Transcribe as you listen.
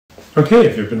Okay,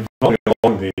 if you've been following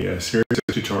along the series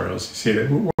of tutorials, you see that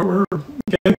we're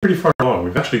getting pretty far along.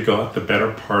 We've actually got the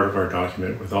better part of our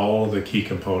document with all the key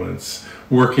components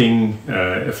working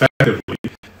effectively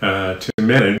to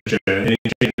manage any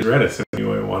changes or edits that we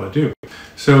might want to do.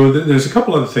 So there's a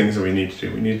couple other things that we need to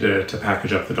do. We need to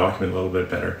package up the document a little bit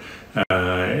better.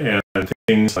 And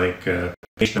things like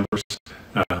page numbers,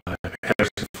 headers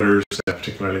and footers,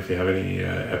 particularly if you have any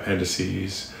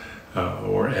appendices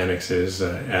or annexes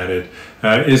added,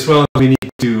 as well as we need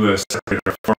to separate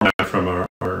our format from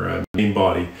our main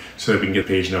body so that we can get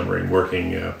page numbering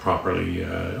working properly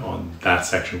on that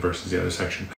section versus the other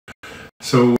section.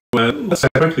 So let's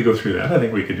quickly go through that. I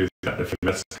think we could do that in a few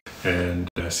minutes and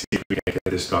see if we can get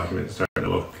this document starting to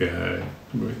look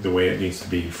the way it needs to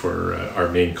be for our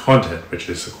main content, which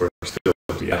is, of course, still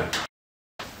to be added.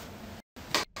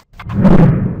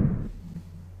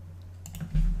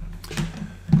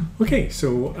 Okay,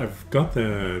 so I've got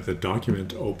the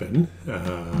document open,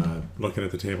 looking at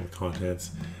the table of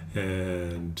contents,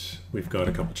 and we've got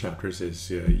a couple chapters, as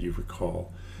you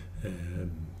recall,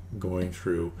 going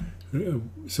through.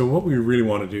 So what we really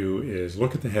want to do is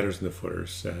look at the headers and the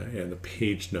footers and the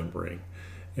page numbering.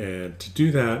 And to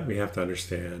do that, we have to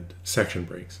understand section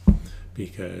breaks,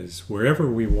 because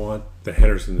wherever we want the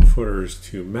headers and the footers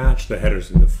to match the headers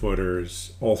and the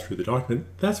footers all through the document,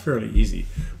 that's fairly easy.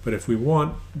 But if we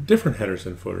want different headers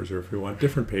and footers, or if we want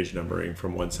different page numbering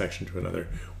from one section to another,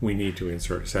 we need to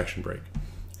insert a section break.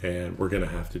 And we're going to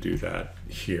have to do that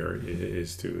here,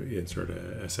 is to insert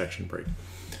a section break.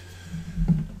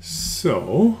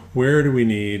 So where do we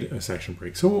need a section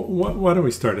break? So why don't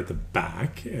we start at the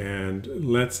back, and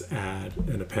let's add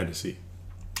an appendice.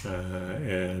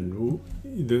 And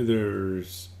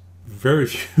there's very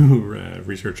few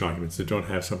research documents that don't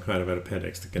have some kind of an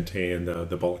appendix to contain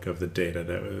the bulk of the data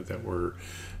that we're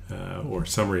or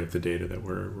summary of the data that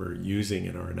we're using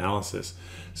in our analysis.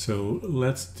 So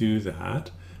let's do that.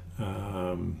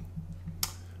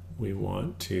 We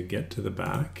want to get to the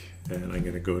back, and I'm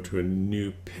going to go to a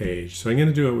new page. So I'm going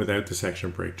to do it without the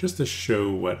section break, just to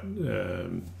show what,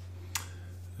 no,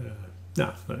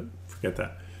 forget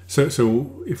that.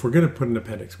 So if we're going to put an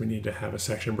appendix, we need to have a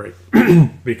section break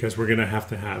because we're going to have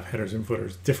headers and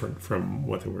footers different from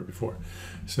what they were before.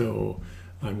 So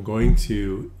I'm going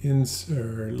to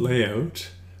insert layout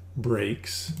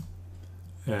breaks,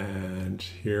 and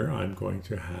here I'm going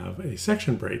to have a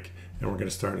section break, and we're going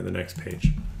to start in the next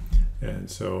page.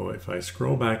 And so if I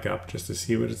scroll back up just to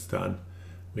see what it's done,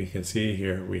 we can see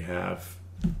here we have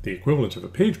the equivalent of a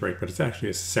page break, but it's actually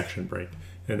a section break.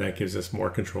 And that gives us more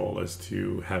control as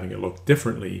to having it look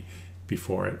differently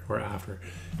before it or after.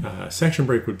 Section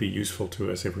break would be useful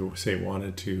to us if we, say,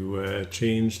 wanted to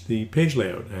change the page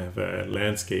layout, have a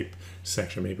landscape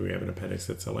section. Maybe we have an appendix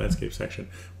that's a landscape section.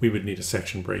 We would need a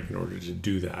section break in order to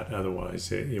do that.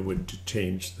 Otherwise, it would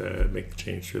make the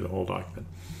change through the whole document.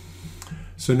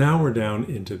 So now we're down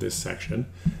into this section,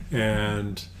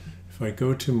 and if I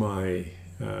go to my,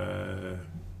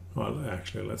 well,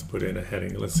 actually, let's put in a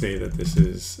heading. Let's say that this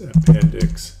is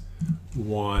Appendix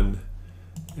 1,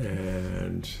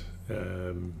 and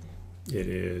it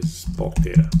is bulk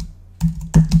data.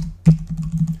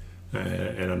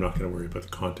 And I'm not going to worry about the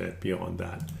content beyond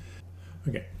that.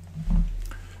 Okay,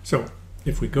 so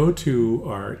if we go to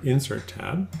our Insert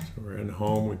tab, so we're in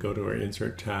Home, we go to our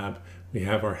Insert tab, we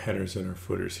have our headers and our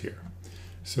footers here.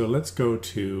 So let's go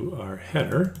to our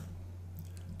header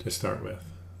to start with.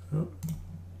 Oh,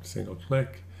 single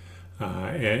click,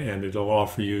 and it'll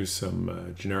offer you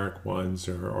some generic ones,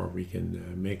 or we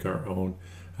can make our own.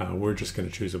 We're just going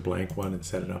to choose a blank one and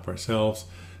set it up ourselves.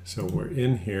 So we're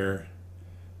in here,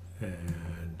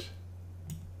 and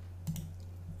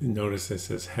notice this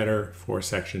says header for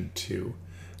section 2,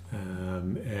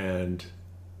 and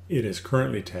it is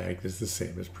currently tagged as the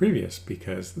same as previous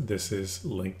because this is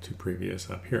linked to previous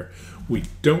up here. We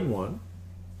don't want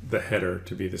the header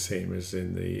to be the same as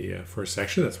in the first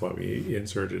section. That's why we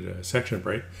inserted a section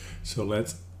break. So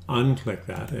let's unclick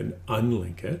that and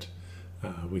unlink it.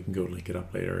 We can go link it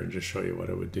up later and just show you what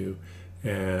it would do.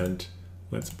 And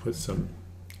let's put some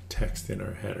text in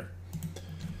our header.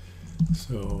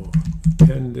 So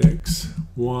Appendix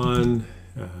 1,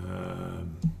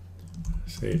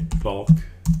 say bulk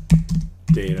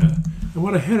data. And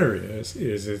what a header is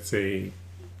it's a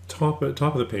top of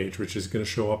the page, which is going to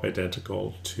show up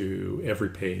identical to every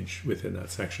page within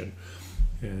that section.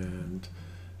 And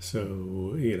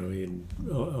so, you know, in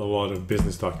a lot of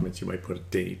business documents, you might put a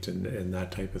date and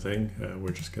that type of thing.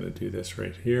 We're just going to do this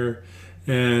right here.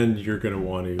 And you're going to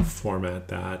want to format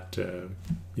that,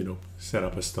 you know, set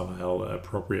up a style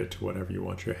appropriate to whatever you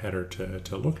want your header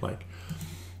to look like.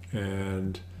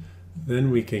 And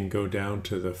Then we can go down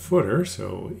to the footer.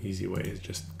 So easy way is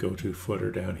just go to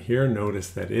footer down here. Notice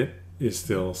that it is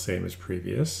still same as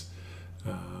previous.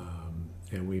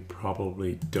 And we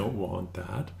probably don't want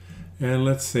that. And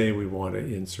let's say we want to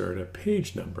insert a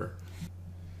page number.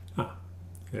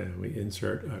 And we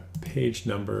insert a page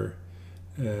number,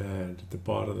 and at the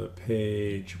bottom of the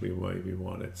page we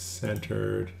want it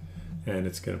centered, and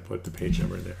it's going to put the page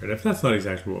number in there. And if that's not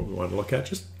exactly what we want to look at,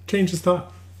 just change the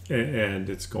style, and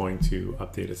it's going to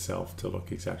update itself to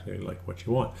look exactly like what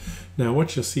you want. Now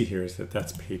what you'll see here is that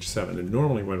that's page 7, and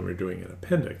normally when we're doing an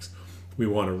appendix we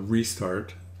want to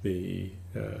restart the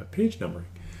page numbering.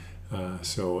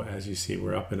 So as you see,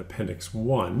 we're up in appendix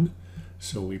 1,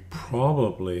 so we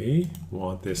probably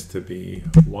want this to be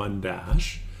 1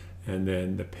 dash and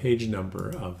then the page number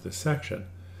of the section.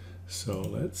 So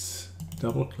let's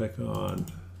double click on,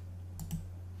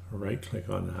 or right click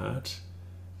on that,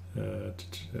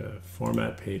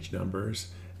 format page numbers,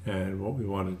 and what we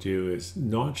want to do is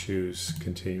not choose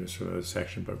continuous from the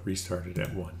section but restart it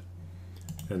at 1.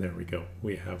 And there we go,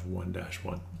 we have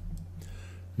 1-1.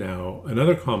 Now,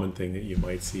 another common thing that you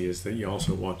might see is that you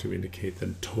also want to indicate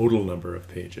the total number of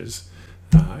pages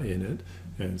in it.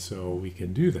 And so we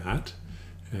can do that.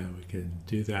 We can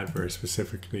do that very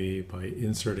specifically by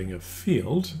inserting a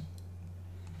field.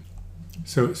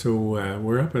 So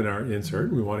we're up in our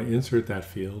insert. We want to insert that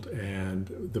field,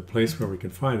 and the place where we can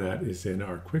find that is in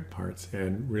our quick parts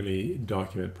and really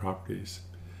document properties.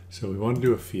 So we want to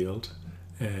do a field.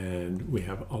 And we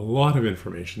have a lot of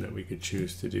information that we could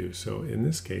choose to do. So in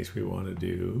this case, we want to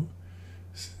do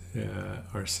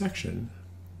our section,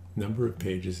 number of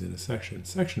pages in a section,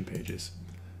 section pages.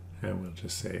 And we'll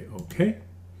just say OK.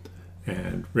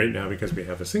 And right now, because we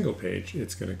have a single page,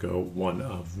 it's going to go 1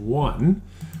 of 1.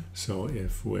 So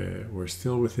if we're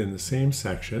still within the same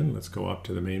section, let's go up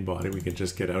to the main body. We can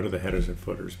just get out of the headers and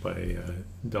footers by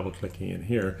double clicking in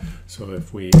here. So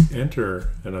if we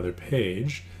enter another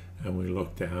page, and we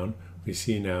look down, we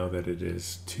see now that it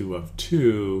is 2 of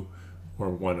 2 or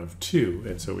 1 of 2.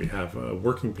 And so we have a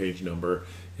working page number.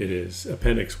 It is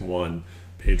appendix 1,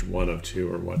 page 1 of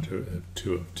 2 or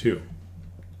 2 of 2.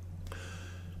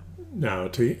 Now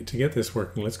to get this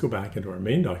working, let's go back into our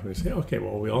main document and say, okay,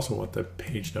 well, we also want the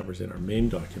page numbers in our main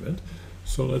document.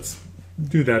 So let's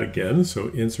do that again. So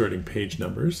inserting page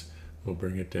numbers, we'll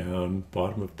bring it down,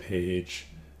 bottom of page,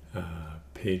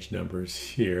 page numbers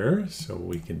here, so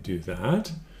we can do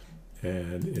that.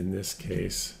 And in this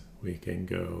case we can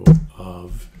go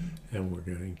of, and we're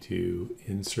going to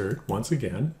insert once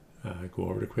again, go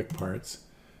over to quick parts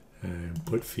and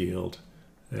put field,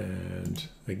 and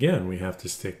again we have to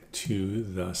stick to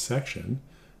the section,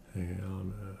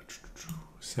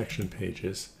 section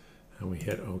pages, and we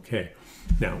hit OK.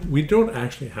 Now we don't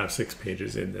actually have 6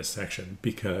 pages in this section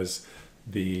because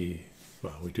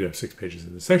well, we do have 6 pages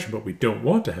in this section, but we don't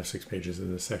want to have 6 pages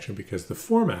in this section because the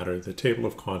formatter, the table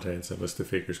of contents and list of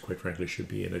figures, quite frankly, should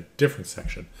be in a different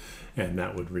section. And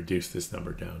that would reduce this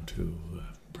number down to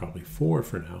probably 4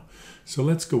 for now. So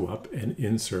let's go up and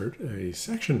insert a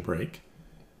section break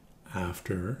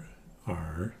after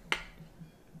our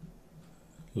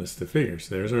list of figures.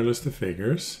 There's our list of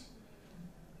figures.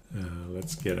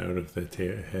 Let's get out of the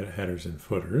headers and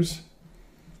footers.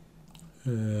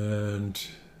 And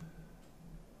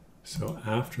so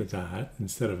after that,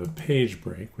 instead of a page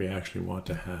break, we actually want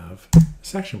to have a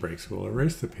section break. So we'll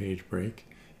erase the page break,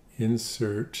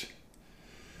 insert,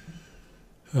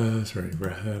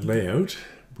 layout,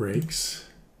 breaks,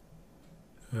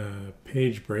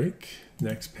 page break,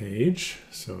 next page.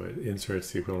 So it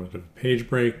inserts the equivalent of a page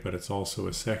break, but it's also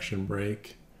a section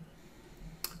break.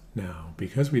 Now,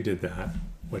 because we did that,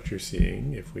 what you're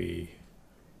seeing, if we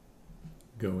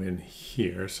go in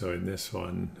here, so in this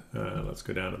one, let's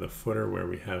go down to the footer where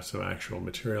we have some actual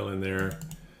material in there,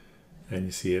 and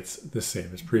you see it's the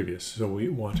same as previous. So we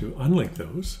want to unlink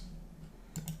those.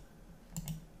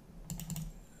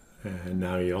 And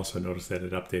now you also notice that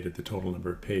it updated the total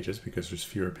number of pages because there's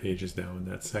fewer pages now in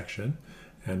that section.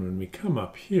 And when we come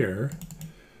up here,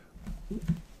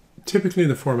 typically in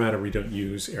the formatter we don't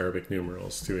use Arabic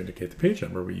numerals to indicate the page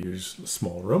number. We use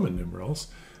small Roman numerals.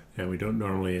 And we don't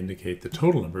normally indicate the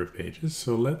total number of pages.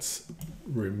 So let's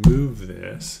remove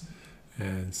this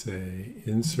and say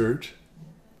insert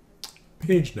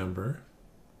page number,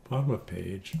 bottom of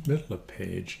page, middle of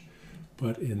page.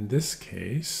 But in this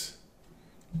case,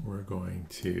 we're going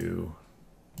to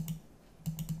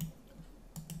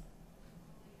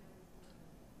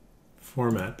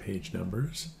format page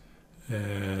numbers.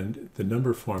 And the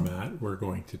number format we're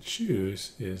going to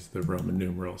choose is the Roman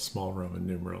numerals, small Roman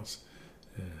numerals.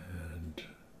 And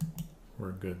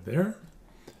we're good there.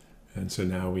 And so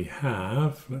now we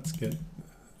have, let's get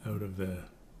out of the,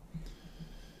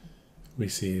 we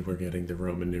see we're getting the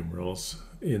Roman numerals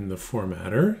in the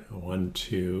formatter, 1,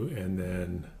 2, and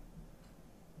then,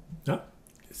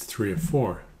 it's 3 of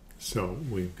 4. So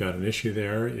we've got an issue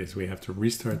there, is we have to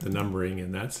restart the numbering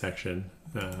in that section.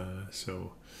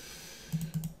 So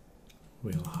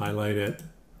we'll highlight it,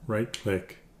 right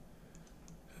click,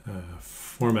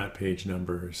 format page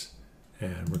numbers,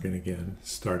 and we're going to again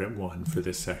start at 1 for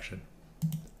this section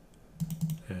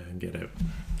and get out.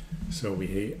 So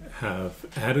we have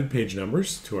added page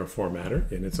numbers to our formatter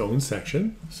in its own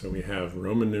section. So we have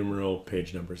Roman numeral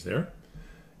page numbers there.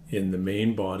 In the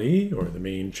main body or the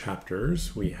main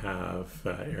chapters, we have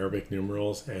Arabic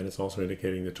numerals, and it's also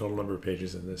indicating the total number of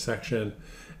pages in this section.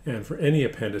 And for any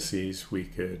appendices we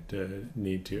could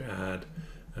need to add,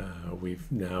 we've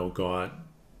now got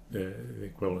the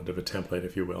equivalent of a template,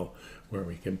 if you will, where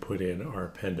we can put in our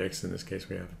appendix. In this case,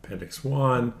 we have Appendix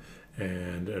 1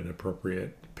 and an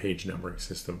appropriate page numbering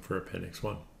system for Appendix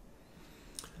 1.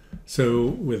 So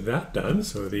with that done,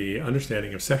 so the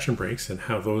understanding of section breaks and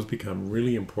how those become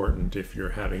really important if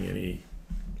you're having any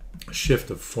shift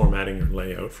of formatting or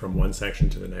layout from one section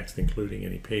to the next, including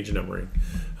any page numbering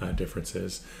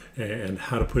differences, and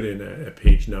how to put in a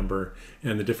page number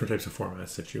and the different types of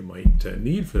formats that you might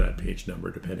need for that page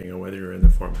number, depending on whether you're in the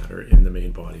formatter, in the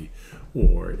main body,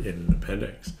 or in an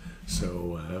appendix.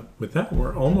 So with that,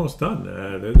 we're almost done.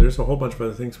 There's a whole bunch of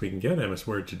other things we can get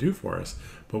MSWord to do for us,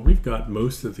 but we've got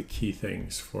most of the key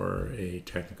things for a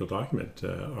technical document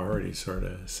already sort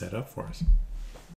of set up for us.